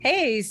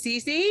Hey,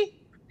 Cece.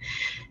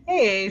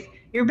 Hey,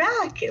 you're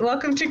back.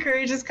 Welcome to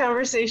Courageous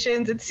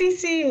Conversations. It's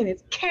Cece and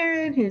it's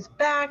Karen who's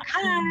back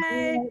from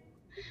Hi. Europe,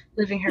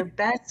 living her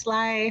best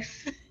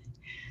life,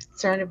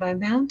 surrounded by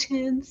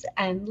mountains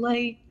and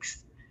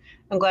lakes.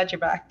 I'm glad you're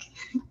back.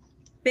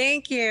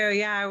 Thank you.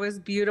 Yeah, it was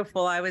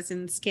beautiful. I was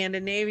in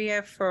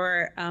Scandinavia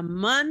for a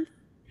month.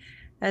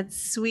 At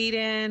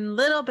Sweden,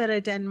 little bit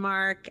of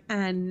Denmark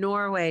and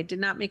Norway. Did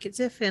not make it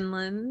to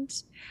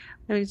Finland.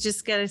 I was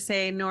just gotta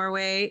say,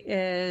 Norway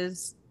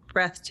is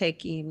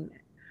breathtaking.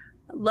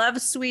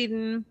 Love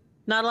Sweden.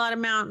 Not a lot of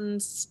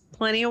mountains,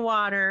 plenty of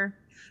water,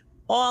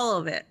 all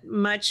of it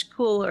much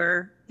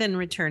cooler than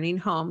returning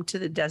home to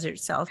the desert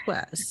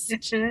Southwest.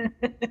 Just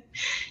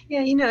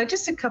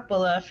a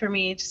couple for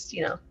me,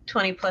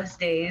 20 plus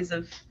days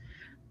of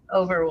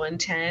over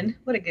 110.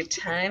 What a good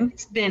time.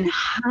 It's been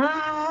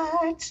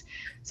hot.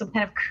 So I'm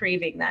kind of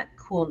craving that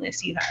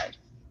coolness you had.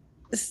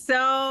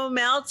 So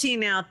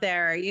melting out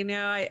there.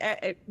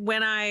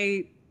 When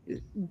I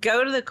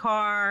go to the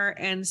car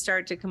and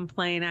start to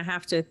complain, I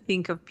have to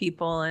think of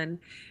people and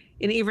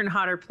in even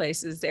hotter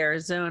places,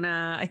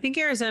 Arizona. I think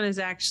Arizona is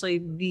actually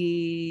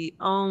the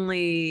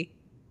only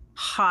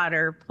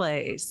hotter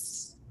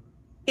place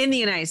in the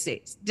United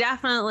States.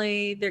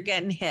 Definitely they're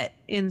getting hit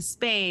in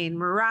Spain,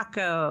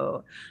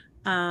 Morocco,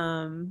 all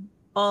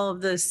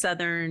of the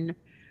southern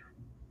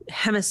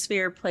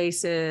hemisphere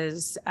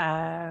places.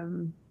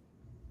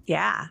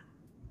 Yeah,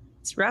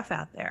 it's rough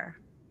out there.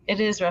 It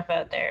is rough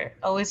out there.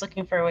 Always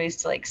looking for ways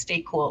to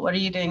stay cool. What are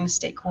you doing to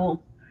stay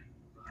cool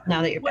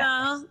now that you're back?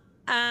 Well,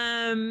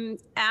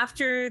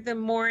 after the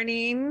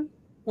morning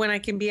when I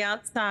can be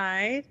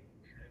outside,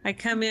 I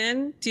come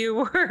in, do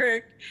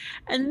work,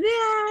 and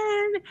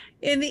then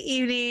in the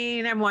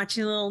evening I'm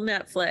watching a little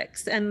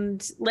Netflix.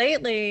 And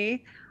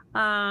lately,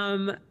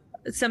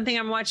 something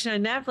I'm watching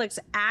on Netflix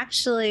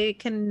actually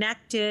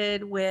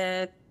connected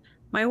with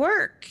my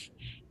work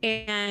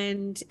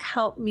and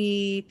helped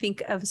me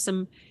think of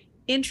some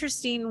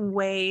interesting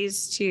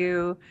ways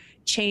to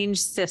change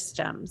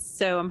systems.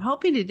 So I'm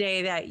hoping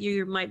today that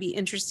you might be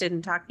interested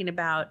in talking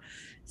about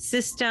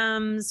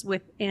systems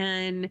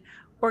within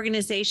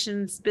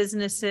organizations,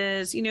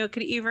 businesses,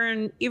 could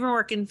even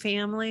work in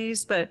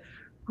families, but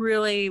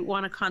really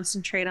want to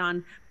concentrate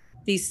on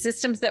these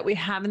systems that we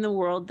have in the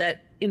world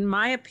that, in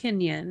my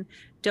opinion,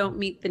 don't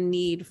meet the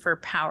need for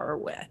power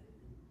with.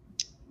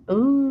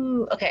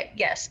 Ooh, okay.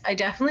 Yes, I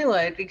definitely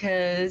would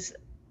because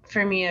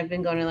for me, I've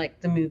been going to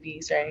the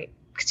movies, right?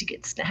 Because you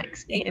get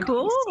snacks and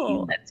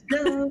Cool. let's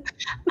go.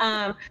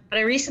 But I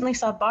recently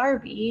saw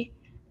Barbie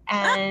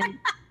and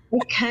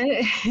it kind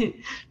of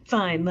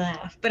fine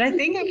laugh. But I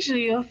think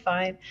actually you'll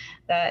find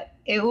that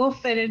it will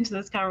fit into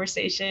this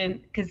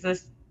conversation because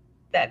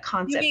that You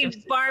concept of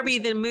mean Barbie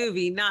the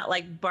movie, not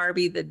like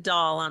Barbie the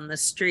doll on the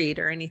street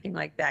or anything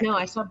like that? no,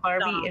 I saw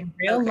Barbie Doll. in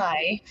real Okay.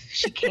 life.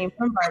 She came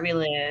from Barbie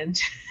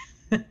Land.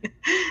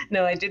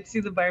 No, I did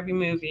see the Barbie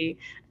movie.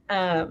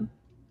 Um,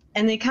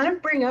 and they kind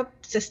of bring up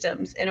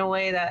systems in a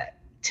way that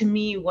to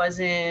me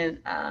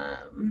wasn't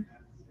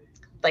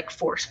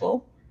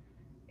forceful.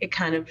 It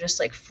kind of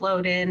just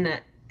flowed in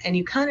and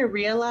you kind of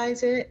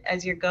realize it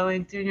as you're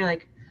going through and you're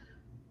like,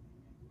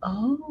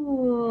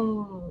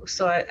 oh,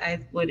 so I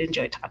would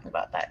enjoy talking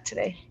about that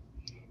today.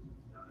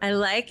 I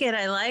like it.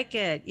 I like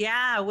it.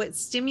 Yeah. What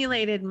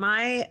stimulated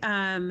my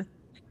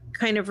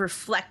kind of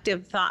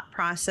reflective thought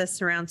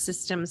process around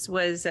systems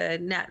was a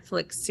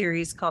Netflix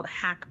series called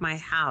Hack My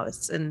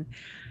House. And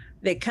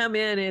they come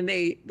in and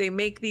they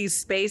make these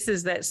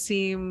spaces that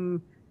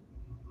seem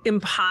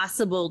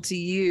impossible to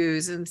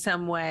use in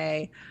some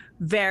way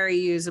very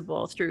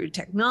usable through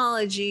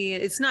technology.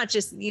 It's not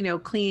just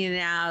cleaning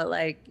out,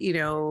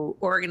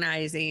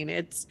 organizing.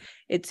 It's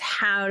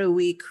how do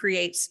we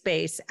create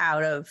space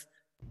out of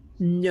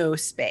no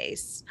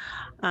space.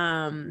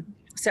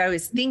 So I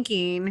was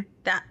thinking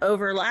that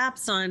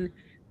overlaps on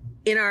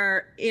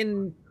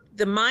in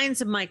the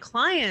minds of my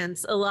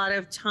clients. A lot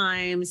of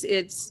times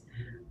it's,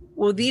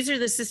 well, these are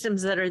the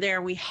systems that are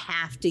there, we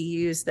have to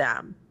use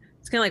them.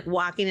 It's kind of like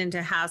walking into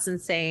a house and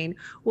saying,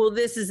 well,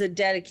 this is a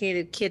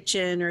dedicated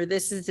kitchen, or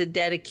this is a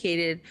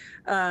dedicated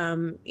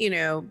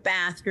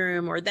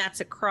bathroom, or that's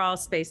a crawl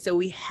space, so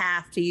we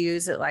have to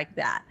use it like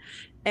that.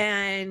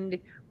 And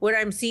what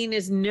I'm seeing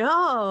is,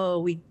 no,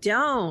 we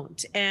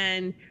don't.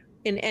 And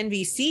in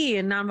NVC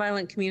and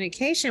nonviolent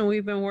communication,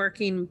 we've been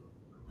working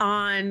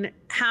on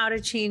how to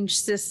change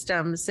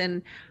systems.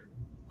 And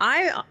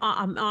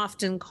I'm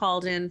often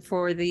called in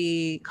for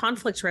the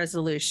conflict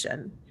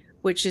resolution,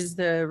 which is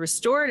the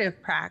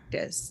restorative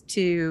practice,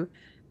 to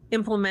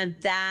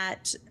implement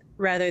that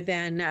rather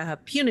than a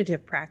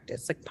punitive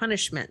practice like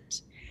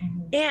punishment.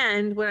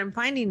 And what I'm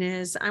finding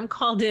is I'm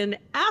called in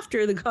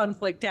after the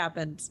conflict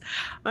happens.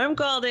 I'm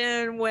called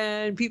in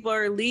when people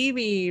are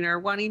leaving or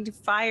wanting to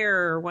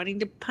fire or wanting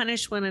to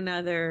punish one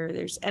another.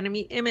 There's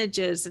enemy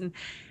images, and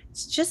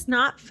it's just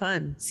not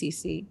fun,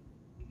 Cece.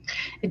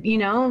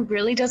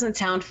 Really doesn't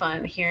sound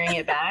fun hearing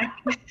it back.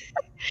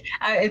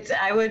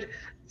 I would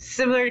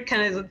similar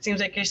kind of, it seems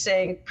like you're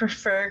saying,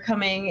 prefer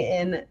coming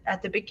in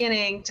at the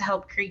beginning to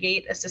help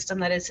create a system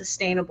that is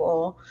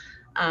sustainable,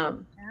 Yeah.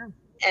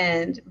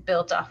 and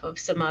built off of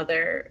some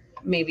other,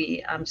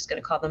 maybe I'm just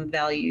going to call them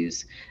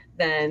values,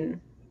 than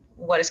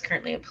what is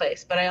currently in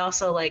place. But I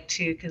also like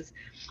to, because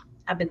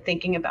I've been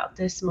thinking about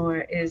this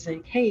more, is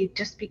like, hey,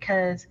 just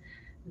because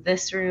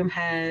this room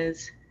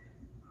has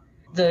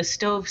the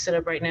stove set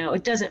up right now,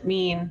 it doesn't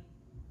mean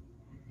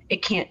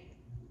it can't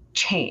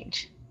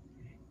change.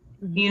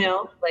 You Mhm.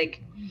 know,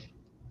 like,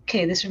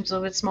 okay, this room's a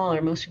little bit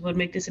smaller. Most people would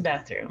make this a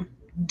bathroom.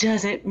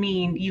 Doesn't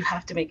mean you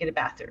have to make it a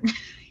bathroom.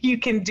 You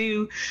can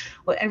do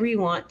whatever you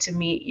want to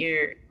meet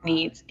your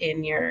needs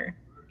in your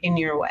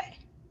way.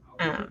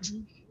 Um,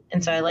 Mhm.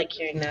 and so I like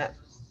hearing that,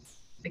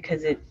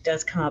 because it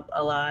does come up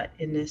a lot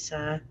in this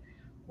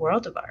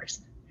world of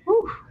ours.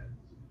 Whew.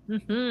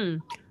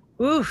 Mhm.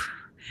 Oof.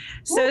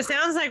 So it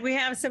sounds like we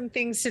have some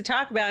things to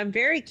talk about. I'm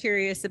very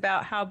curious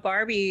about how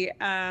Barbie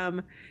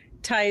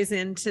ties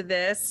into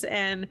this.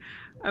 And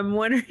I'm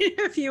wondering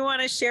if you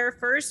want to share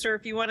first, or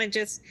if you want to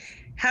just,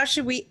 how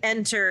should we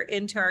enter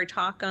into our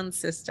talk on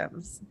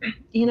systems?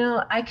 You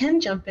know, I can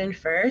jump in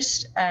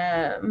first.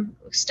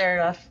 Start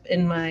off,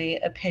 in my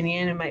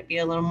opinion, it might be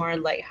a little more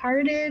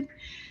lighthearted,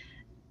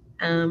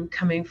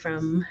 coming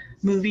from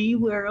movie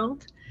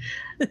world.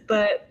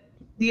 But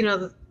you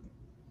know,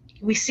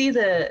 we see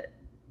the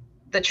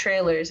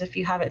trailers. If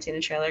you haven't seen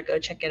the trailer, go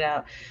check it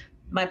out.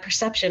 My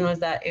perception was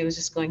that it was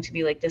just going to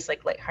be like this,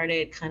 like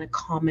lighthearted kind of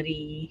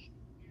comedy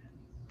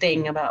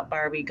thing about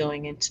Barbie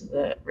going into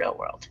the real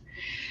world.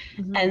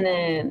 Mhm. And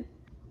then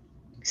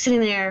sitting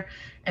there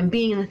and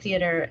being in the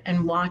theater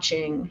and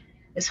watching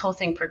this whole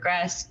thing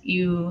progress,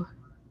 you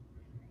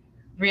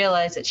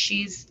realize that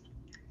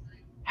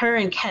her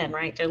and Ken,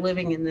 right? They're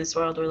living in this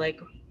world where like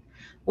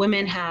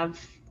women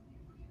have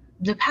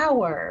the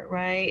power,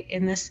 right?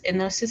 In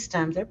those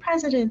systems, they're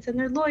presidents and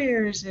they're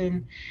lawyers,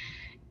 and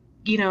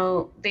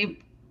they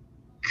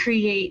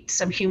create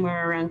some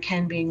humor around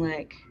Ken being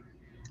like,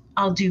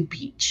 "I'll do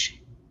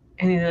beach,"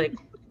 and he's like,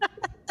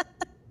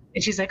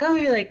 and she's like, "Oh,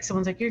 you're like,"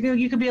 someone's like,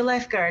 you could be a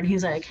lifeguard," and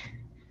he's like,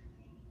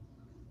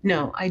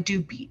 "No, I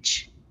do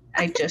beach.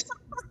 I just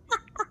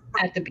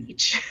at the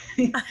beach."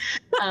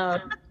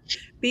 um,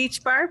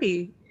 Beach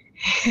Barbie.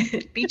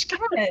 Beach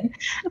Ken,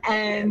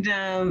 and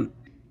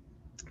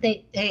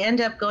they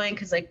end up going,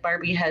 because like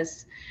Barbie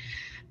has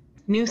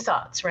new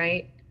thoughts,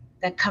 right,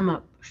 that come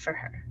up for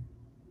her,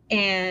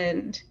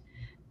 and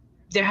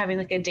they're having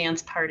like a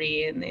dance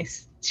party, and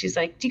she's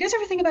like, "Do you guys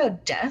ever think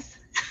about death?"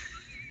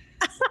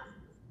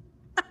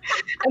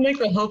 And like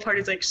the whole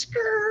party's like,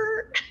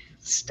 "Skirt,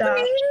 stop,"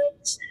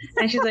 Beach.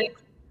 and she's like,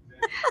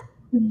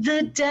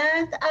 "The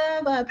death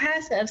of a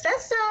passive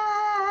obsessive."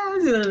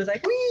 And it was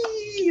like,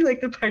 wee,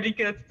 like the party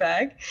goes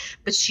back.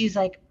 But she's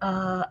like,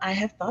 I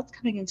have thoughts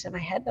coming into my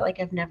head that like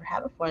I've never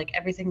had before. Like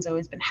everything's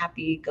always been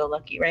happy go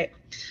lucky, right?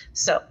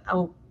 So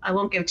I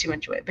won't give too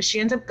much away. But she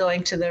ends up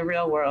going to the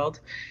real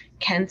world.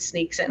 Ken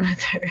sneaks in with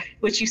her,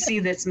 which you see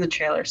this in the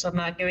trailer, so I'm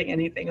not giving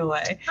anything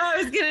away. I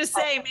was going to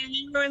say, man,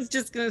 everyone's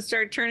just going to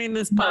start turning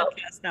this No,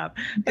 podcast up.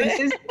 this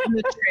is in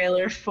the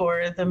trailer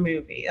for the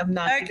movie. I'm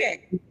not giving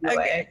Okay. anything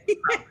away.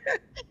 Okay.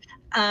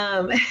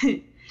 Um,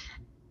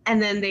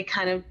 and then they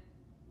kind of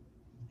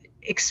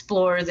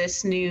explore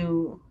this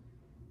new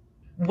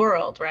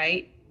world,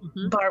 right?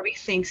 Mhm. Barbie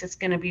thinks it's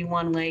going to be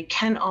one way.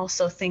 Ken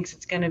also thinks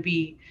it's going to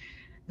be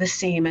the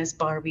same as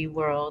Barbie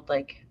world.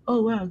 Like,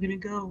 oh, wow, I'm going to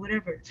go,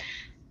 whatever.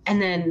 And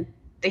then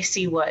they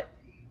see what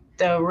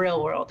the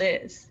real world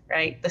is,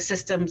 right? The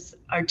systems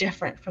are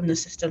different from the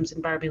systems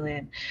in Barbie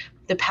Land.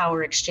 The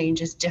power exchange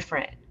is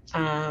different.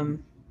 Mhm.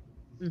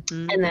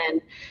 And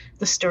then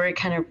the story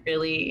kind of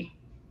really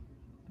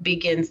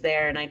begins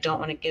there. And I don't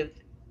want to give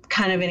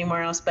kind of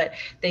anywhere else, but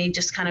they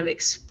just kind of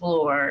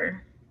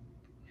explore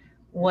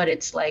what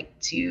it's like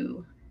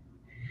to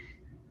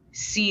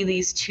see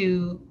these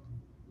two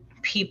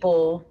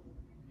people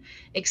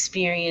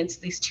experience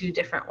these two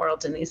different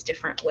worlds in these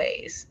different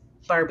ways,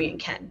 Barbie and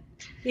Ken.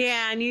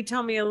 Yeah, and you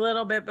told me a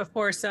little bit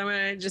before, so I'm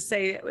going to just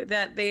say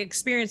that they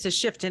experience a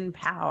shift in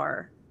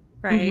power,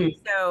 right?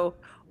 Mm-hmm. So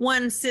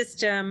one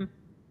system,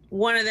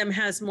 one of them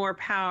has more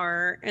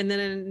power, and then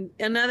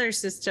in another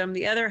system,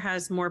 the other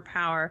has more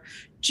power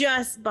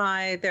just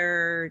by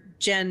their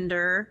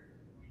gender,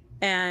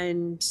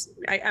 and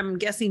I'm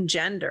guessing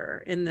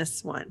gender in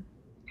this one.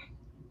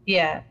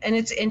 Yeah, and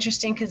it's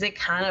interesting because they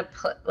kind of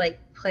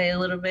play a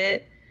little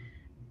bit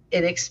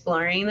in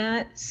exploring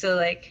that. So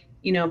like,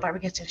 Barbie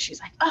gets in, she's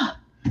like, "Oh,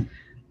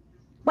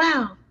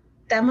 wow,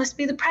 that must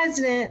be the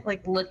president,"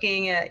 like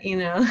looking at,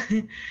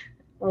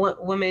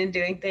 women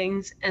doing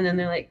things. And then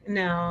they're like,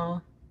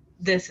 "No,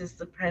 this is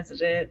the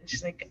president."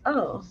 She's like,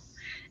 "Oh."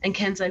 And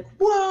Ken's like,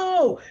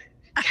 "Whoa."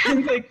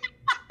 Ken's like,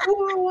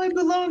 "Whoa, I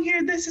belong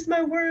here. This is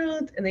my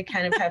world." And they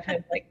kind of have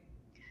him like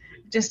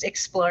just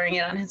exploring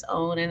it on his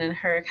own, and then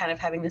her kind of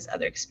having this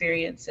other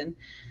experience. And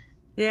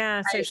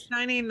Yeah, so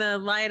shining the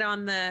light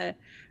on the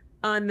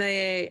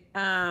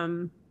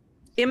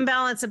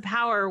imbalance of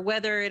power,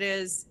 whether it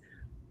is,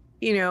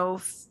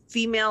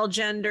 female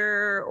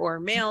gender or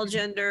male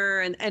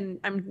gender. And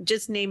I'm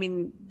just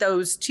naming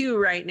those two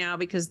right now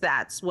because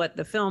that's what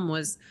the film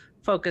was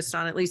focused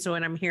on, at least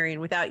what I'm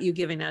hearing, without you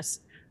giving us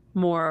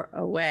more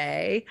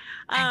away.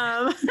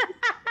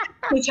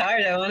 It's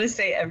hard. I want to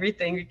say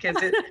everything because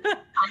I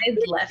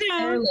left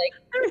there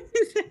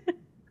like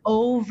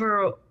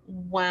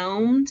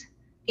overwhelmed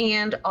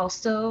and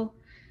also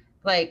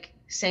like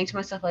saying to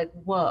myself, like,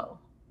 whoa,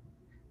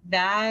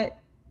 that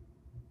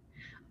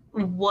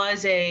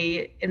was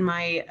in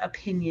my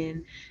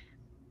opinion,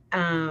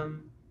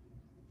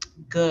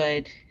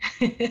 good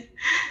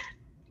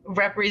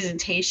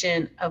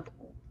representation of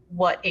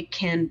what it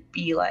can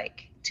be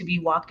like to be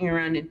walking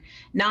around and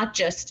not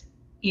just,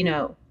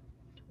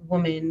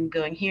 woman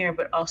going here,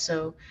 but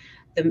also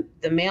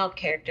the male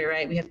character,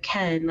 right? We have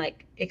Ken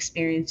like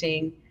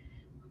experiencing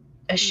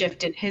a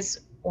shift in his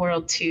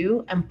world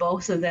too, and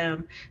both of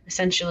them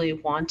essentially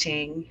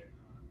wanting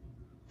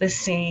the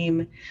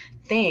same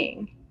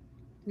thing.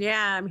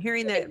 Yeah, I'm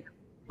hearing that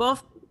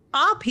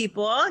all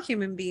people, all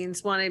human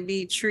beings want to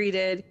be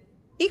treated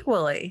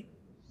equally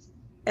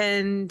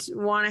and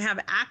want to have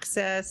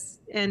access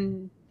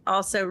and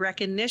also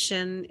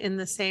recognition in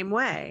the same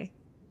way.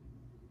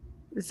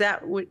 Is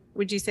that,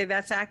 would you say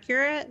that's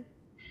accurate?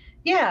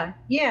 Yeah.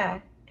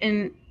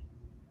 And,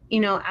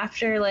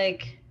 after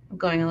like, I'm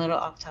going a little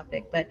off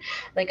topic, but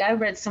like I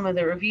read some of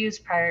the reviews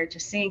prior to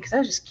seeing, because I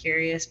was just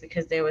curious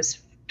because there was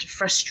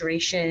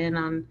frustration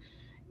on,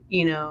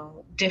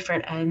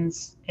 different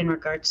ends in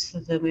regards to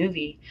the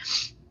movie.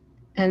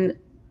 And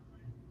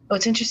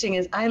what's interesting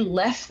is I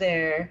left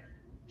there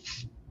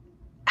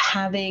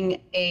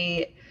having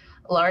a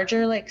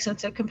larger like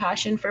sense of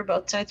compassion for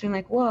both sides, being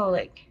like, whoa,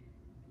 like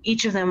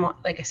each of them,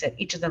 like I said,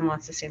 each of them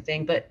wants the same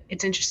thing. But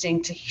it's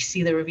interesting to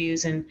see the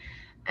reviews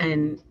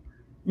and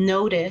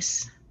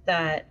notice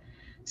that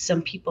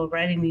some people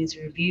writing these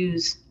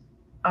reviews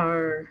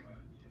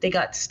they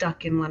got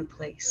stuck in one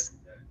place.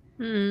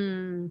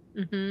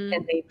 Mm-hmm.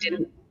 And they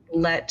didn't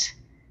let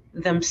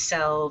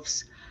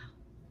themselves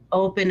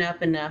open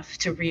up enough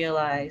to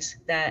realize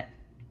that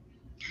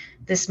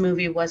this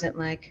movie wasn't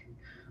like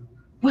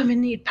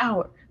women need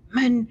power,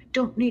 men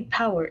don't need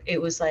power.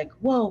 It was like,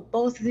 whoa,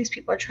 both of these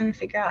people are trying to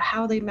figure out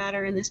how they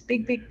matter in this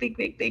big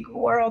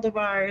world of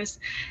ours,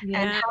 and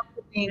how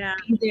can they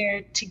be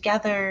there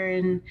together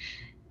and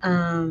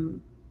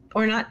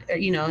or not,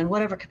 in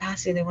whatever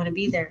capacity they want to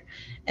be there.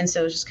 And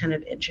so it's just kind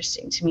of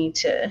interesting to me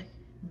to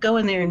go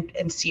in there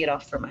and see it all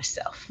for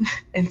myself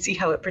and see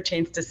how it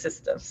pertains to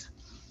systems.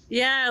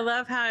 Yeah, I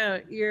love how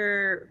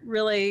you're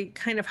really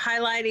kind of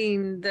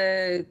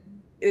highlighting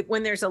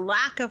when there's a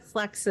lack of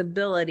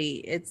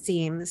flexibility, it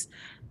seems,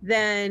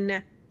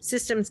 then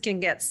systems can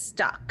get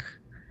stuck.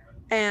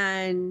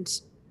 And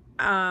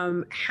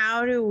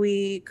how do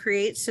we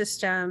create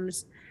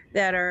systems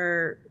that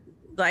are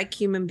like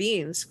human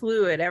beings,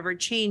 fluid, ever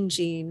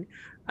changing,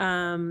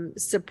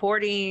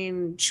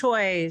 supporting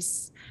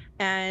choice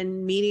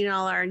and meeting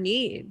all our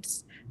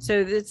needs?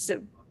 So that's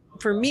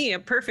for me a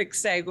perfect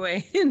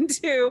segue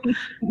into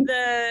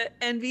the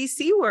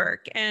NVC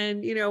work.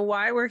 And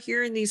why we're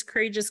here in these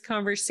courageous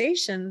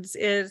conversations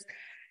is,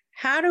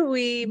 how do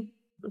we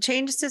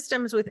change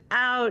systems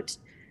without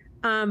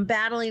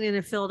battling in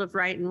a field of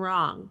right and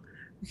wrong?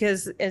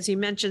 Because as you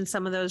mentioned,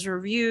 some of those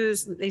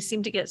reviews, they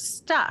seem to get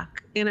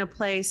stuck in a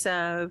place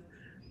of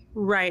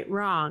right,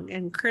 wrong,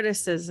 and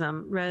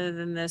criticism rather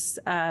than this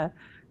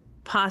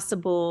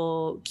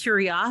possible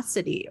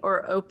curiosity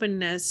or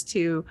openness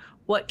to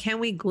what can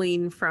we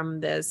glean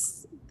from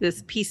this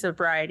piece of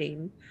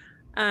writing.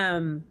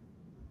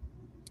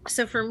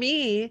 So for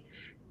me,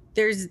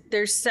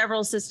 there's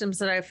several systems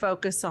that I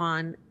focus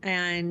on,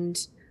 and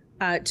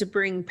to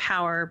bring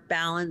power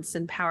balance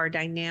and power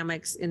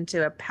dynamics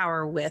into a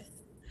power with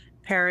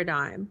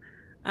paradigm.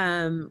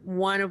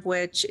 One of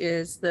which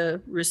is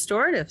the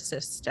restorative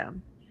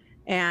system,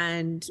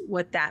 and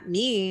what that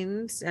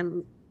means.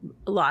 And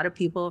a lot of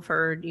people have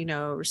heard,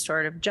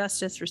 restorative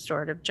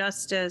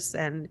justice,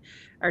 and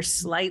are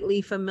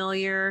slightly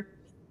familiar.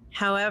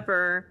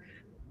 However,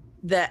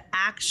 the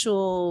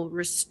actual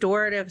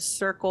restorative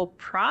circle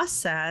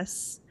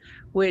process,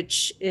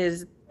 which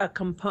is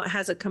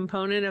has a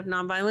component of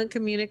nonviolent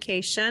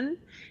communication,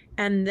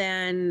 and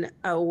then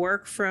a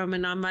work from a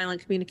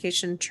nonviolent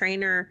communication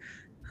trainer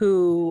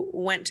who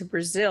went to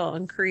Brazil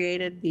and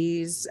created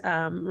these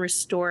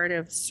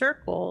restorative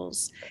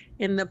circles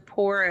in the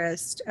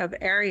poorest of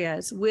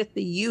areas with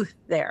the youth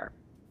there,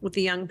 with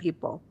the young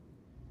people.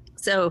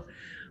 So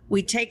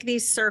we take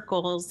these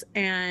circles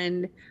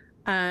and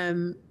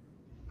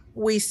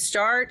we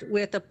start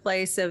with a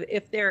place of,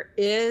 if there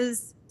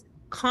is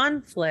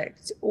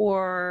conflict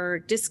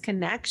or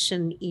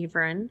disconnection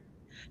even,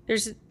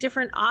 there's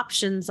different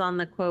options on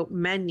the quote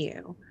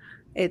menu.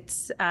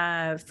 It's,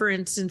 for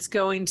instance,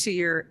 going to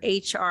your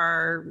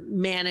HR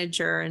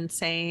manager and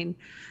saying,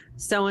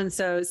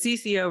 so-and-so,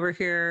 Cece over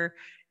here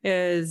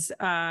is,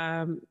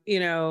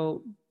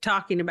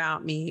 talking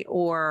about me,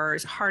 or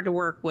is hard to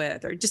work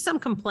with, or just some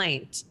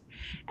complaint.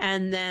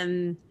 And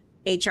then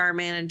HR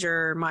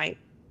manager might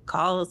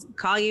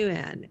call you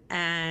in,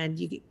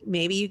 and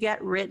maybe you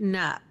get written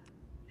up,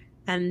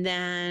 and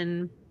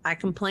then I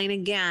complain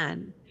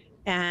again,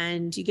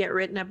 and you get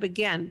written up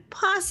again.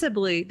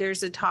 Possibly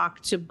there's a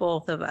talk to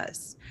both of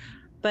us.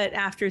 But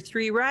after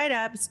 3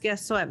 write-ups,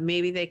 guess what?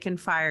 Maybe they can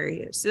fire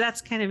you. So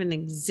that's kind of an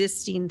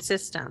existing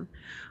system.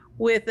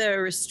 With a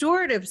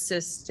restorative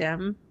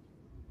system,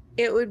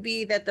 it would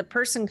be that the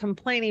person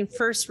complaining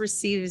first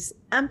receives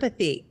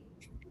empathy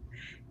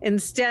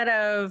instead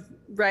of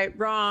right,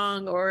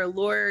 wrong, or a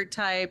lawyer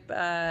type,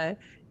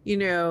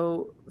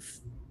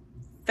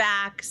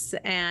 facts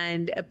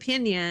and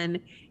opinion.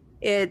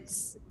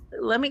 It's,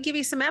 let me give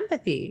you some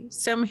empathy.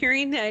 So I'm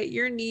hearing that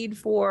your need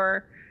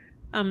for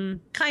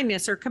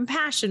kindness or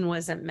compassion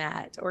wasn't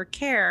met, or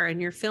care, and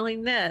you're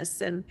feeling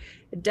this. And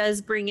it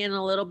does bring in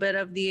a little bit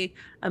of the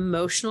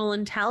emotional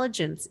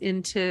intelligence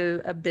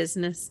into a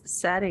business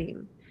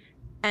setting.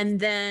 And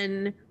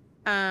then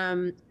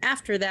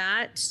after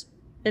that,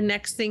 the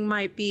next thing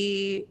might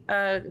be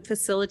a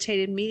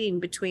facilitated meeting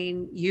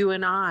between you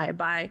and I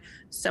by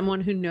someone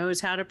who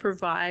knows how to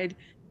provide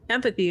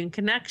empathy and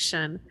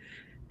connection.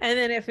 And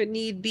then if it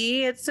need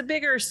be, it's a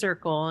bigger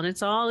circle, and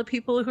it's all the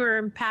people who are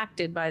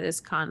impacted by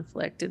this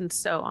conflict, and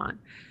so on.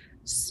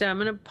 So I'm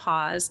going to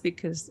pause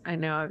because I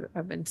know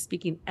I've been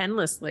speaking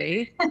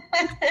endlessly.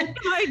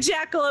 My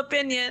jackal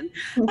opinion.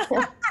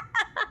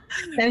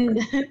 And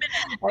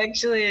I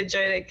actually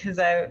enjoyed it because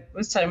I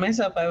was telling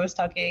myself I was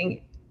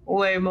talking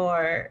way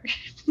more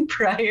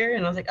prior,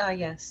 and I was like, oh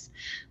yes,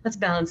 let's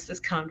balance this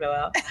convo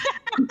out.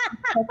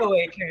 Talk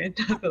away, Karen,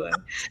 talk away.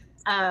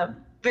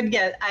 But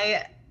yeah,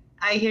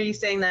 I hear you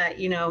saying that,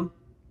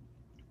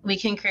 we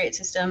can create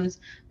systems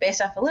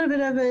based off a little bit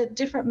of a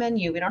different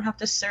menu. We don't have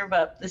to serve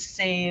up the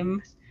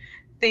same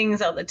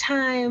things all the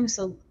time.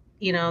 So,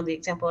 the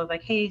example of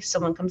like, hey,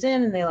 someone comes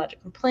in and they lodge a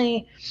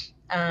complaint,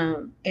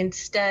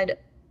 instead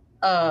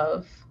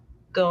of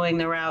going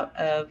the route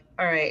of,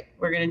 all right,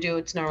 we're going to do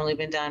what's normally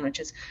been done, which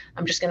is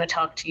I'm just going to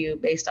talk to you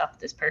based off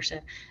this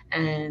person.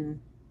 And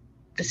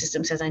the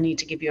system says I need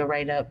to give you a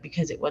write-up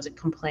because it was a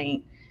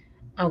complaint.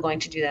 I'm going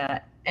to do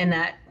that. And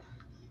that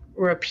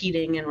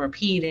repeating and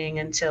repeating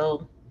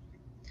until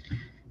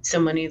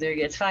someone either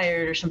gets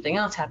fired or something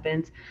else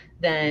happens,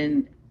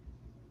 then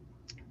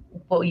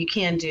what you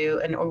can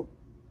do, or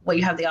what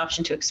you have the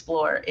option to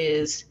explore,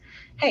 is,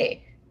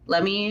 hey,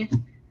 let me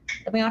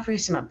offer you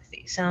some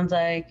empathy. Sounds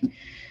like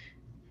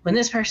when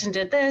this person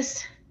did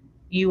this,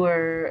 you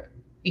were,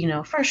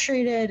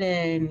 frustrated,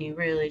 and you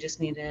really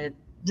just needed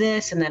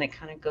this. And then it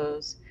kind of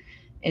goes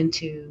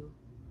into,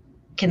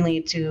 can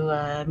lead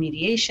to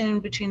mediation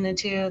between the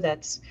two.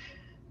 That's,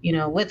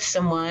 with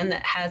someone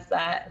that has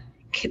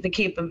the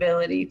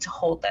capability to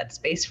hold that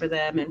space for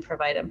them and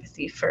provide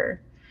empathy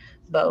for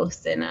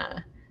both. And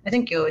I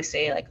think you always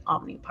say like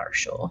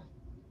omnipartial,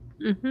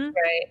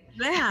 right?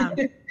 Yeah.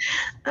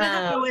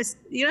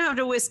 You don't have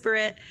to whisper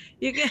it.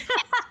 You can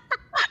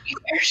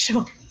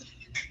Omnipartial.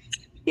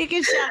 You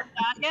can shout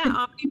that.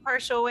 Yeah,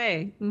 omnipartial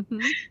way. Mm-hmm.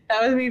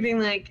 That was me being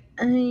like,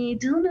 I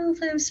don't know if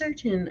I'm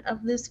certain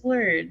of this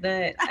word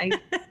that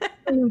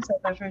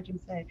I've heard you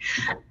say.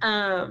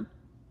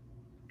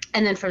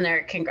 And then from there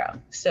it can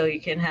grow. So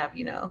you can have,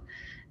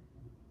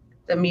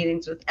 the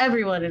meetings with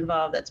everyone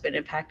involved that's been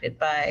impacted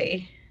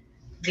by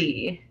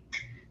the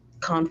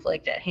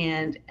conflict at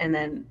hand. And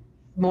then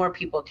more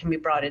people can be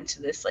brought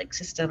into this like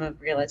system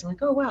of realizing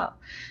like, oh, wow,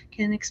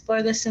 can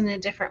explore this in a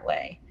different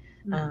way.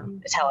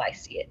 It's how I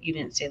see it. You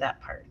didn't say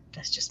that part.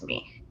 That's just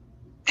me.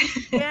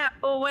 Yeah.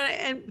 Well,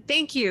 and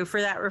thank you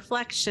for that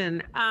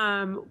reflection.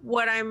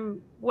 What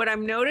I'm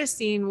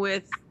noticing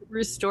with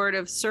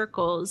restorative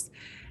circles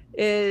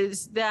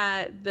is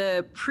that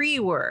the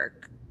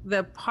pre-work,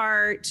 the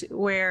part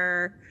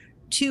where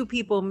 2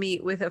 people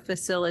meet with a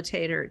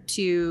facilitator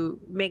to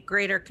make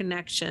greater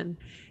connection,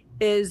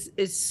 is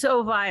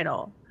so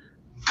vital,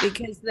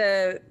 because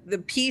the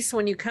piece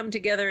when you come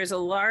together as a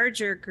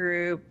larger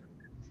group,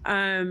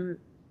 one,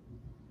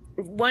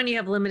 you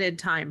have limited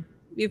time.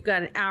 You've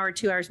got an hour,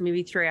 2 hours,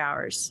 maybe 3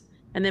 hours,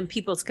 and then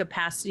people's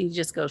capacity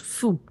just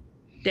goes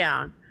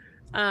down.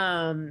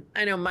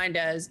 I know mine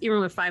does,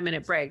 even with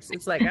 5-minute breaks.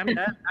 It's like, I'm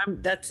done.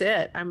 That's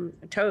it. I'm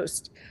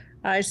toast.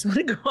 I just want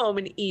to go home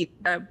and eat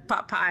a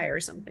pot pie or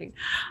something.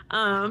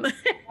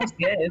 That's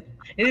good.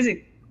 It is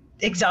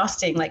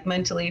exhausting, like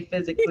mentally,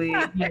 physically.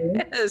 Yeah,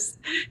 it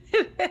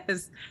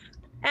is.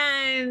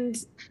 And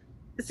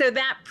so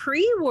that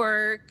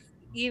pre-work,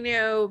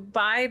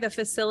 by the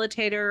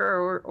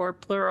facilitator or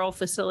plural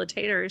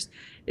facilitators,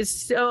 is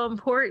so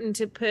important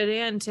to put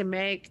in to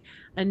make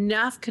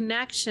enough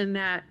connection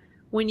that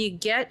when you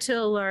get to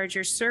a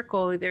larger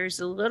circle, there's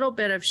a little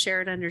bit of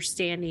shared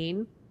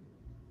understanding,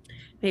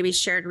 maybe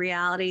shared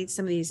reality.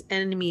 Some of these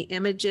enemy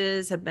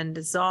images have been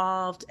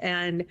dissolved,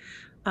 and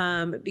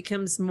it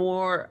becomes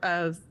more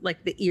of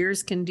like the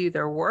ears can do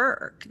their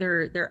work.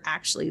 They're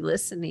actually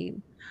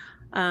listening.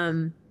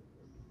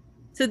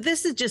 So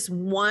this is just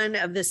one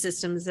of the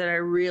systems that I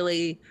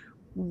really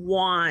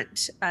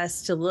want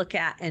us to look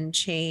at and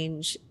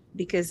change,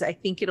 because I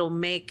think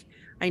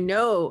I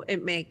know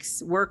it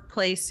makes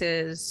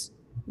workplaces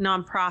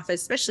nonprofits,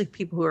 especially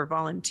people who are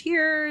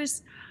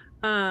volunteers,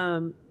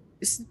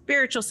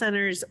 spiritual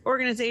centers,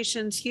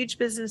 organizations, huge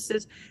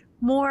businesses,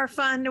 more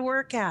fun to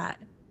work at.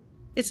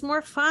 It's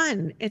more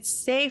fun. It's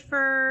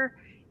safer,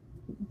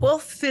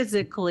 both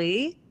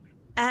physically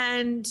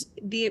and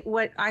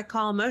what I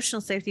call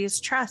emotional safety is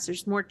trust.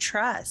 There's more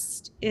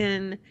trust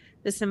in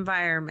this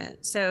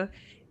environment. So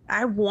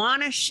I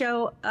want to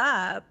show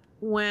up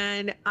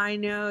when I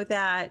know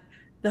that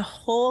the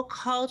whole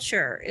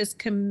culture is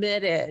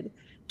committed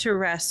to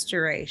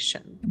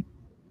restoration.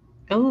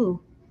 Oh,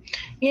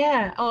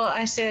 yeah. Oh,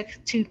 I said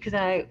too because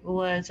I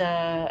was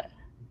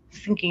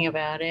thinking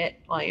about it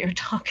while you're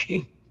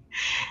talking,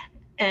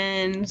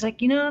 and it's like,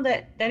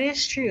 that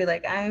is true.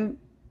 Like I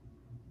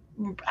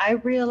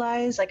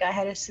realized, like, I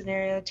had a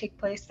scenario take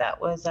place that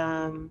was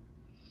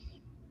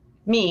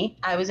me.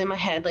 I was in my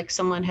head, like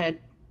someone had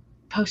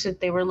posted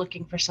they were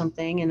looking for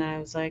something, and I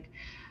was like,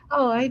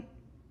 oh, I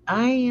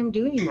am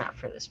doing that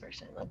for this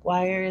person. Like,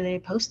 why are they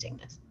posting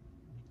this?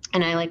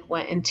 And I like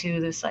went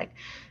into this like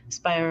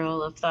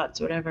spiral of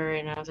thoughts, whatever.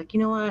 And I was like, you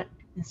know what?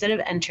 Instead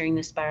of entering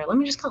this spiral, let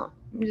me just call them.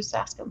 Let me just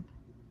ask them,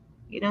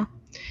 you know?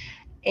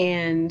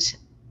 And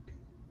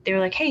they were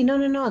like, hey,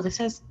 no, this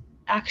has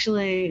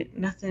actually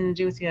nothing to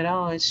do with you at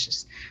all. It's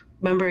just,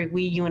 remember,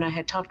 you and I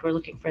had talked, we're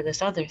looking for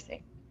this other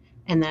thing.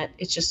 And that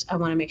it's just, I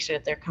want to make sure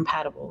that they're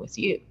compatible with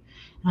you.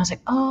 And I was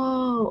like,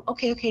 oh,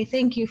 okay,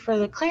 thank you for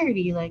the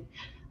clarity. Like,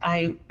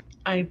 I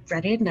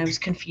read it and I was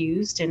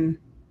confused and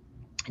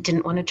I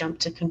didn't want to jump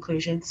to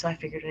conclusions, so I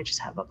figured I'd just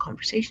have a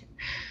conversation.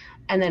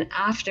 And then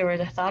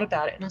afterwards, I thought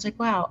about it and I was like,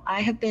 wow,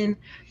 I have been,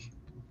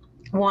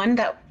 one,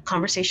 that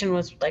conversation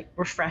was like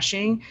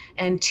refreshing,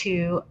 and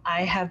two,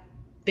 I have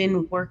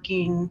been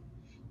working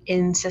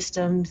in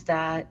systems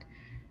that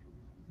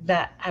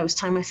I was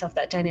telling myself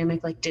that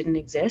dynamic like didn't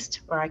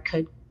exist, where I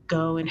could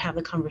go and have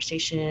the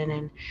conversation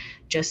and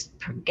just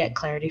get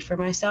clarity for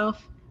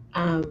myself.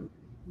 And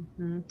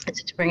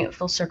to bring it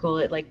full circle,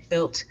 it like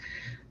built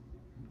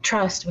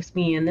trust with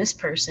me and this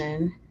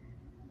person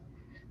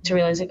to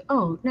realize like,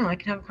 oh no, I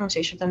can have a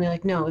conversation with them. They're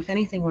like, no, if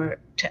anything were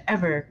to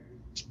ever,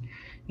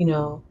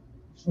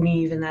 me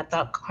even that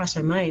thought crossed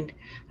my mind,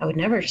 I would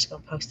never just go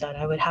post that.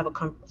 I would have a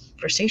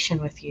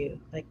conversation with you.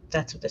 Like,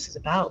 that's what this is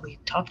about. We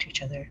talk to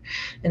each other.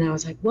 And I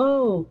was like,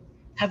 whoa,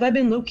 have I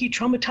been low-key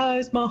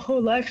traumatized my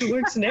whole life in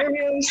work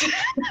scenarios?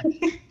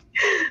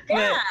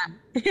 Yeah.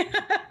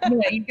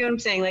 Yeah, you get what I'm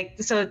saying?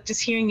 Like, so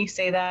just hearing you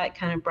say that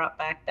kind of brought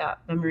back that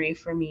memory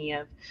for me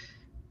of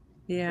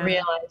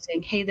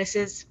realizing, hey, this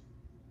is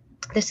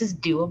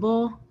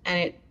doable, and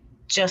it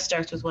just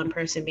starts with one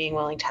person being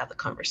willing to have the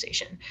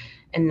conversation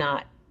and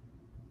not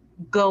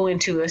go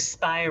into a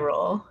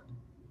spiral.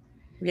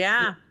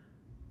 Yeah.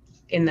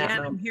 In that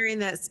moment. I'm hearing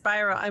that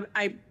spiral.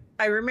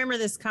 I remember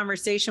this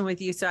conversation with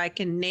you, so I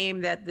can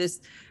name that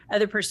this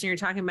other person you're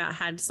talking about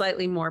had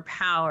slightly more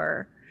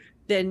power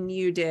than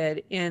you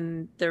did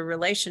in the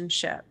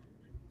relationship.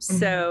 Mm-hmm.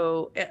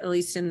 So at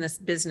least in this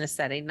business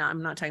setting,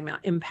 I'm not talking about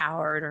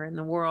empowered or in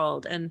the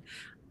world. And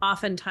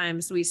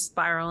oftentimes we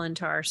spiral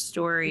into our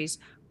stories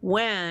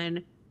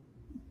when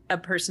a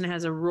person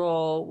has a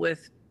role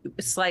with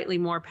slightly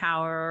more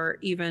power or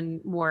even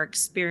more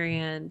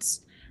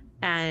experience,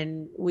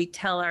 and we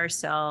tell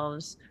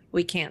ourselves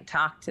we can't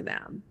talk to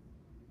them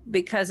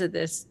because of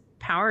this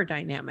power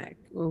dynamic.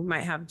 We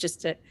might have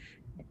just a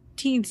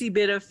teensy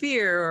bit of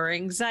fear or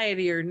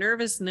anxiety or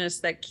nervousness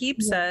that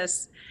keeps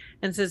us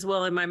and says,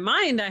 well, in my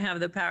mind, I have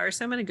the power,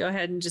 so I'm going to go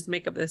ahead and just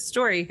make up this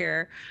story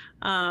here.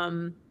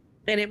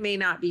 And it may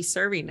not be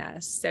serving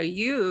us. So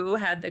you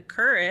had the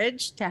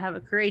courage to have a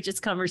courageous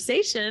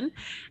conversation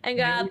and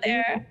go out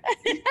there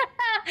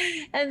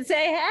and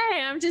say,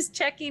 hey, I'm just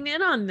checking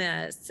in on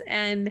this.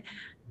 And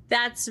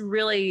that's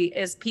really,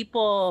 as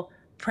people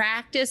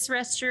practice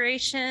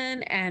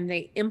restoration and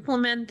they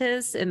implement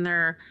this in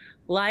their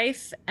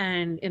life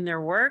and in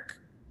their work,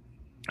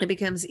 it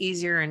becomes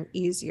easier and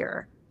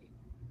easier.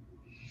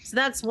 So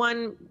that's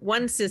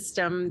one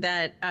system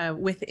that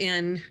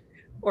within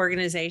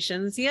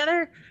organizations.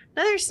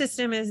 Another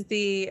system is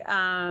the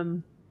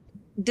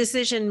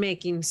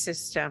decision-making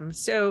system.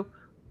 So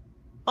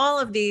all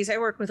of these, I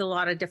work with a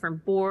lot of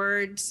different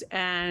boards,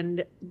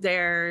 and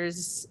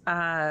there's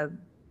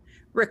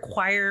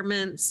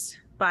requirements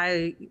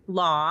by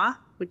law,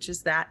 which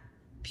is that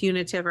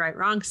punitive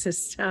right-wrong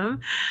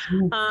system.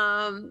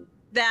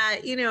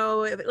 That,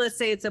 let's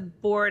say it's a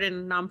board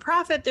and a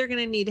nonprofit, they're going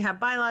to need to have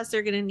bylaws,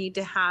 they're going to need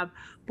to have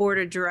board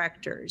of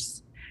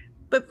directors.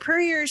 But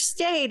per your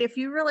state, if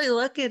you really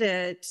look at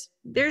it,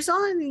 there's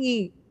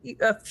only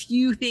a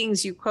few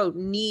things you quote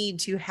need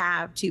to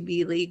have to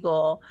be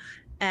legal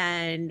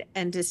and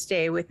to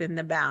stay within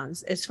the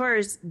bounds as far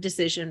as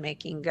decision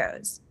making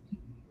goes.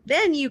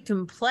 Then you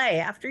can play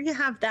after you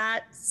have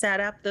that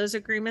set up, those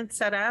agreements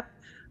set up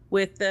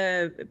with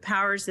the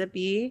powers that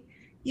be.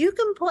 You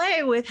can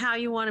play with how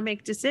you want to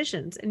make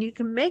decisions, and you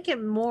can make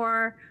it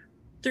more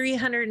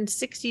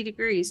 360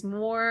 degrees,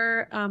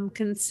 more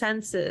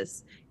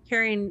consensus,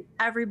 hearing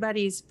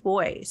everybody's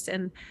voice.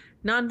 And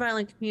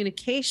nonviolent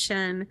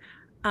communication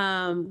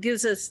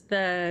gives us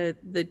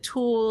the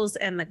tools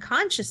and the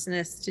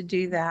consciousness to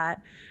do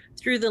that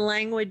through the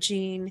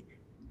languaging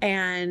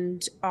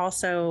and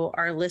also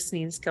our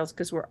listening skills,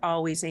 because we're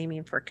always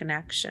aiming for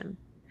connection.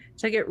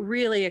 So I get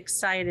really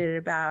excited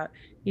about,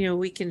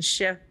 we can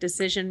shift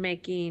decision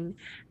making,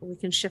 we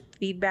can shift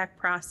feedback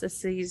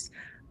processes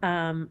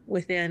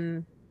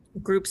within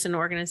groups and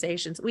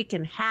organizations. We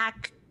can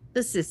hack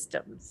the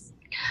systems.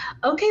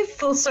 Okay,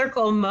 full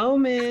circle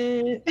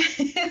moment.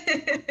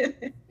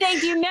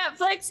 Thank you,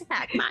 Netflix.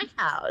 Hack my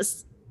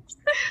house.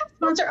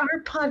 Sponsor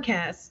our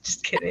podcast.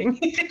 Just kidding.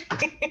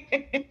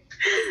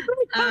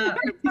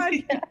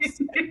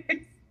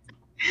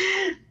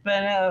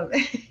 But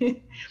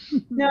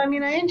no, I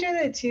mean, I enjoy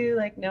that too,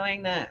 like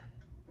knowing that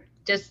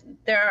just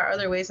there are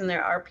other ways and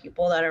there are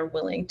people that are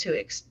willing to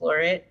explore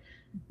it.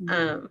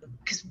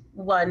 Because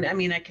one, I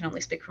mean, I can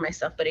only speak for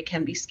myself, but it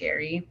can be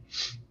scary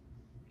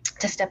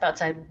to step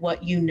outside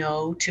what you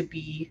know to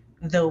be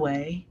the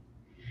way.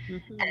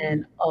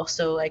 And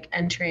also like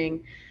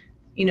entering,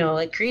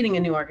 like creating a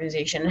new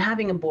organization and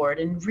having a board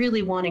and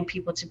really wanting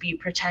people to be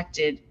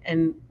protected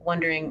and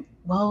wondering,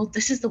 well,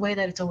 this is the way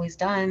that it's always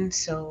done.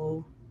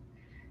 So,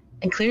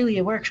 and clearly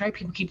it works, right?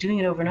 People keep doing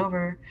it over and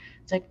over.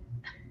 It's like,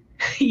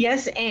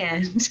 yes,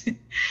 and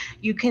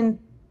you can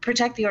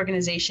protect the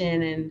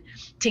organization and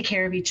take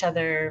care of each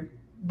other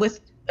with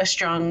a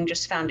strong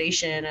just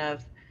foundation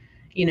of,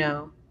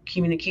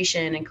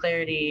 communication and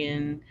clarity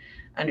and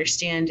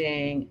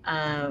understanding,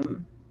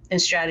 and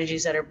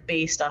strategies that are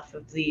based off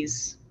of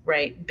these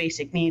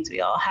basic needs we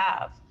all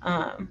have,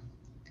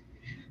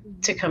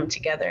 to come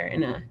together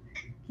in a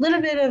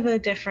little bit of a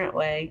different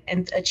way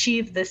and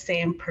achieve the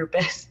same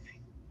purpose.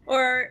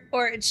 Or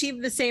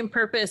achieve the same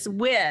purpose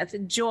with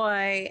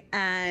joy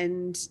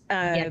and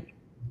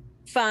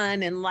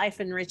fun and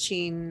life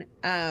enriching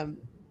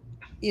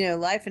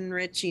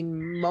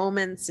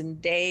moments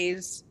and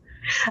days.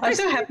 I'm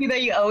so happy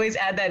that you always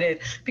add that in,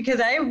 because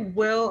I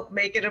will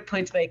make it a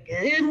point to like,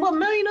 it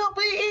may not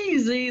be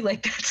easy.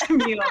 Like that's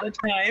me all the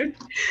time.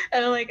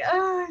 And I'm like,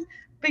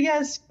 but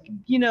yes,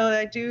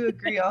 I do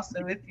agree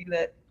also with you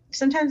that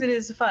sometimes it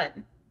is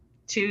fun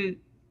to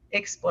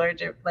explore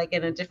like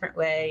in a different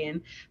way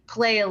and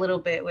play a little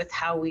bit with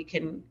how we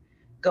can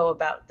go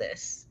about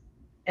this,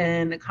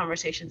 and the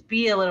conversations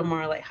be a little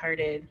more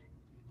lighthearted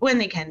when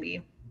they can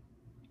be.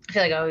 I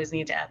feel like I always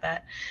need to add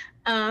that.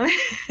 And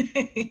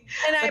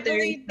I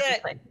believe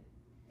that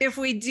if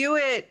we do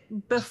it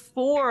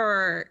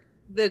before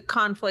the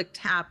conflict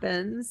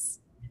happens,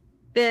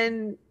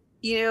 then,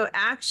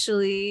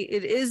 actually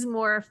it is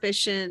more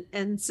efficient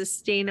and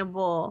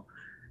sustainable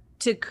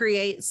to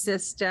create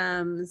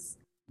systems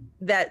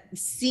that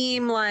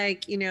seem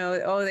like,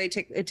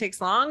 it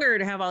takes longer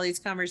to have all these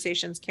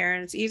conversations,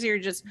 Karen. It's easier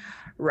to just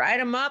write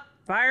them up,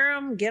 fire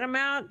them, get them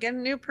out, get a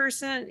new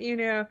person,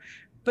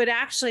 But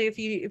actually, if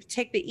you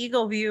take the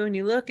eagle view and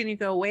you look and you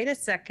go, wait a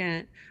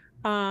second,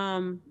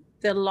 the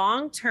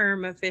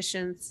long-term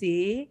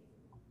efficiency,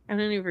 I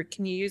don't even,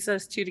 can you use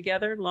those two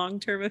together?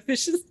 Long-term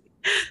efficiency,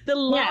 the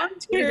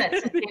long-term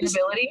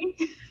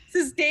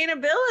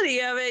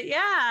sustainability of it.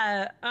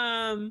 Yeah.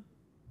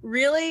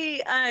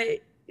 Really,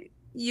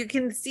 you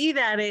can see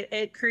that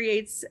it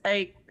creates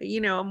a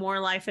more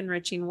life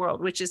enriching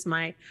world, which is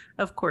my,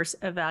 of course,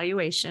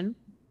 evaluation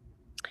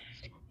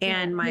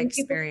and my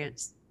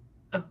experience.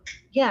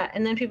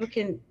 And then people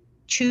can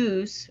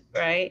choose,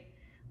 right,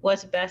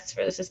 what's best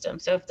for the system.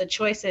 So if the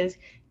choice is,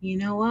 you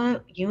know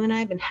what, you and I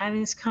have been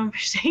having this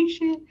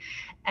conversation,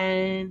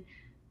 and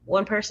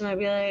one person might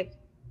be like,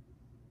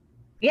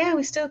 yeah,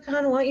 we still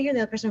kind of want you here. The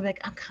other person will be like,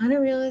 I'm kind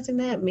of realizing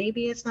that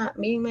maybe it's not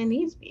meeting my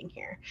needs being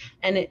here.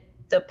 And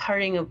the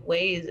parting of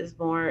ways is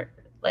more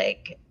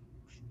like,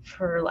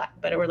 for lack of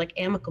a better word, like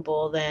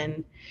amicable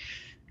than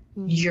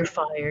you're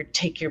fired,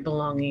 take your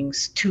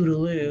belongings,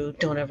 toodaloo,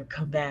 don't ever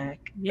come back.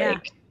 Yeah.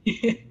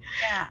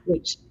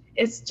 Which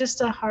it's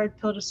just a hard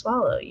pill to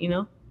swallow,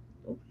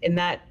 in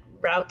that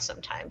route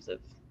sometimes of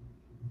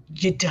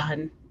you're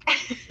done.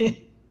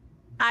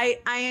 I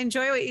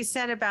enjoy what you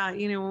said about,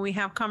 when we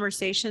have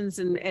conversations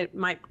and it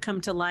might come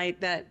to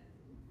light that,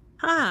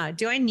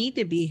 do I need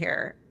to be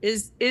here?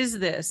 Is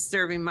this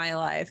serving my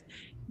life?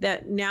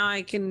 That now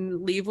I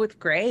can leave with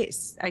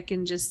grace. I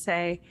can just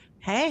say,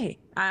 hey,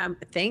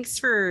 thanks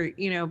for,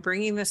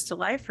 bringing this to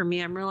life for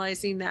me. I'm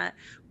realizing that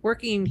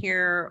working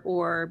here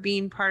or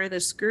being part of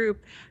this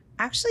group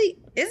actually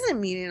isn't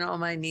meeting all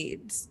my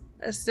needs.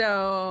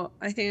 So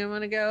I think I'm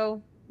going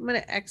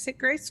to exit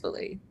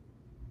gracefully.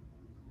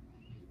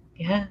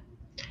 Yeah.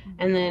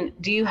 And then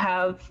do you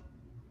have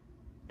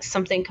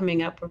something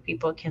coming up where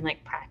people can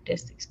like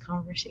practice these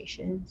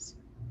conversations?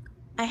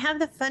 I have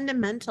the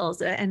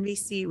fundamentals at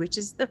NVC, which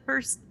is the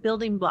first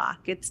building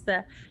block. It's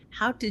the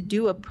how to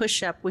do a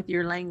push-up with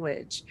your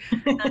language.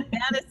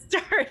 That is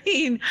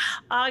starting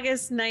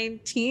August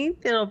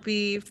 19th. It'll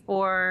be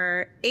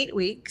for 8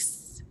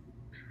 weeks.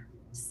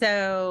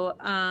 So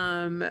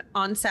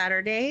on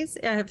Saturdays,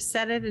 I have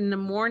set it in the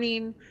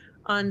morning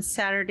on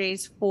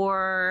Saturdays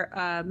for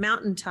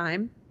Mountain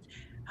Time.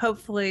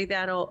 hopefully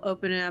that'll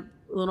open up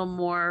a little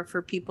more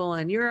for people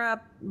in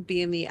Europe,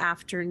 be in the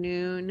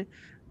afternoon,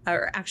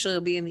 or actually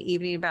it'll be in the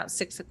evening about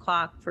 6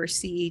 o'clock for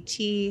CET.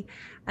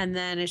 And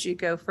then as you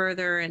go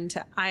further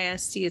into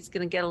IST, it's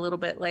going to get a little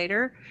bit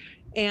later.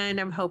 And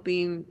I'm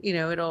hoping,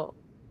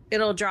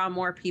 it'll draw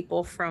more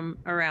people from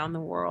around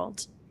the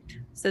world.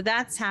 So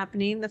that's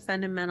happening, the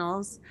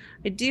fundamentals.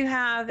 I do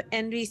have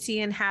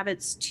NVC and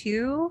Habits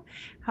 2.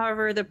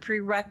 However, the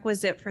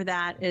prerequisite for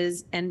that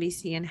is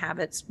NVC and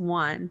Habits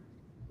 1,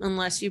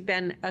 unless you've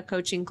been a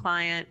coaching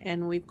client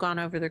and we've gone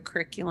over the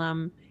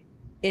curriculum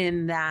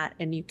in that,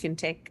 and you can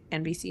take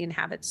NVC and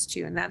Habits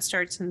 2, and that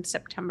starts in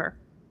September.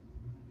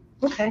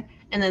 Okay.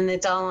 And then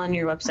it's all on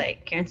your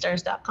website,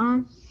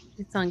 KarenStars.com.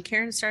 It's on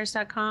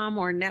KarenStars.com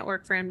or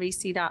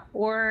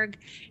networkfornvc.org.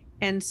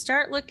 And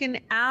start looking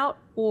out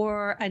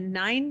for a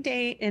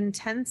 9-day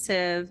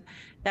intensive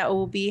that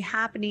will be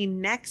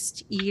happening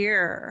next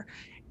year.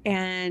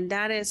 And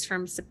that is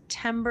from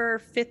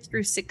September 5th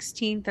through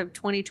 16th of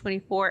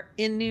 2024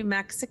 in New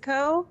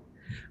Mexico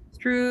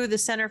through the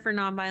Center for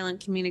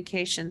Nonviolent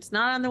Communications.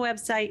 Not on the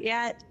website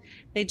yet.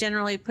 They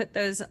generally put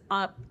those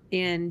up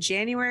in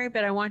January,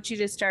 but I want you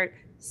to start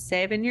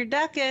saving your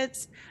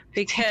ducats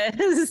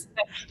because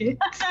it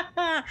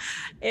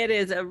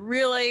is a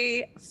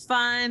really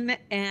fun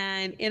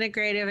and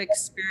integrative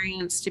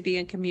experience to be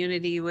in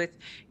community with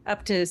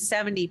up to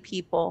 70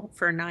 people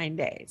for 9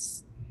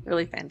 days.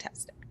 Really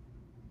fantastic.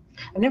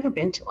 I've never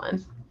been to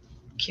one.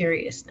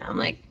 Curious now. I'm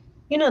like,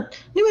 New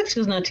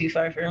Mexico's not too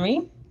far for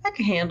me. I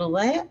can handle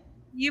that.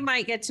 You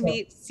might get to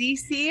meet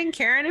Cece and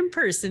Karen in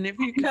person if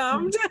you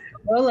come.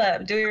 Roll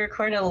up. Do we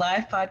record a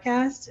live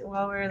podcast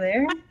while we're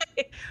there?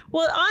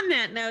 Well, on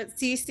that note,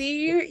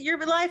 Cece,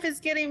 your life is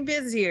getting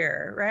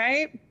busier,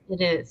 right?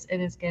 It is. It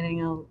is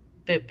getting a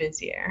bit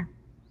busier.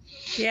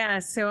 Yeah.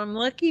 So I'm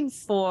looking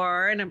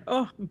for, and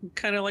I'm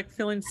kind of like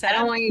feeling sad. I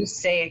don't want you to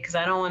say it because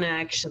I don't want to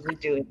actually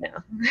do it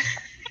now.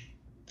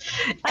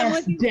 I'm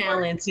F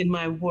balance in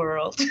my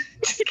world.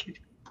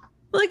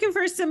 Looking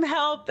for some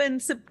help and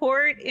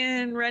support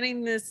in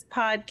running this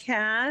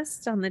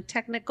podcast on the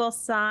technical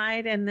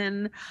side, and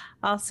then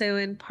also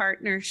in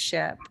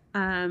partnership.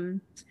 I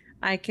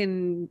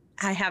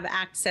have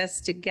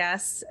access to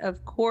guests,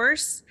 of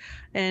course,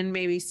 and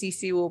maybe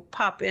Cece will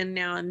pop in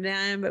now and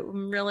then, but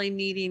I'm really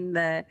needing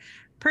the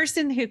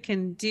person who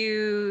can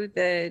do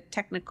the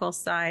technical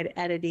side,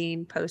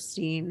 editing,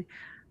 posting,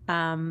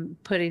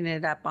 putting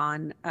it up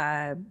on,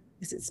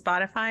 is it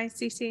Spotify,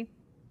 Cece?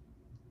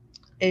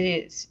 It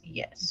is,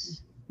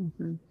 yes.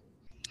 Mm-hmm.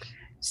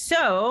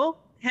 So,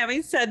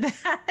 having said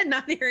that,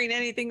 not hearing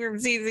anything from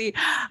Cece,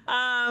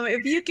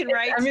 if you can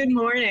write, I'm in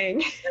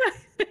mourning.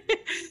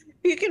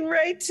 You can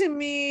write to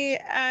me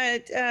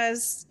at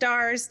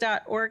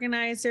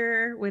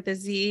stars.organizer with a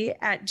Z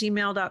at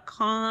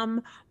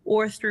gmail.com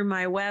or through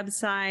my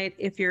website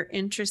if you're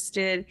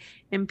interested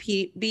in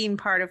being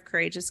part of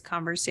Courageous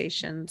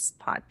Conversations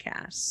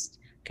podcast.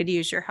 Could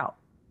use your help.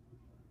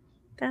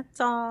 That's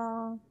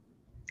all.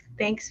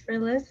 Thanks for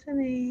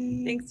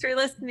listening. Thanks for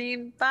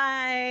listening.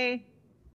 Bye.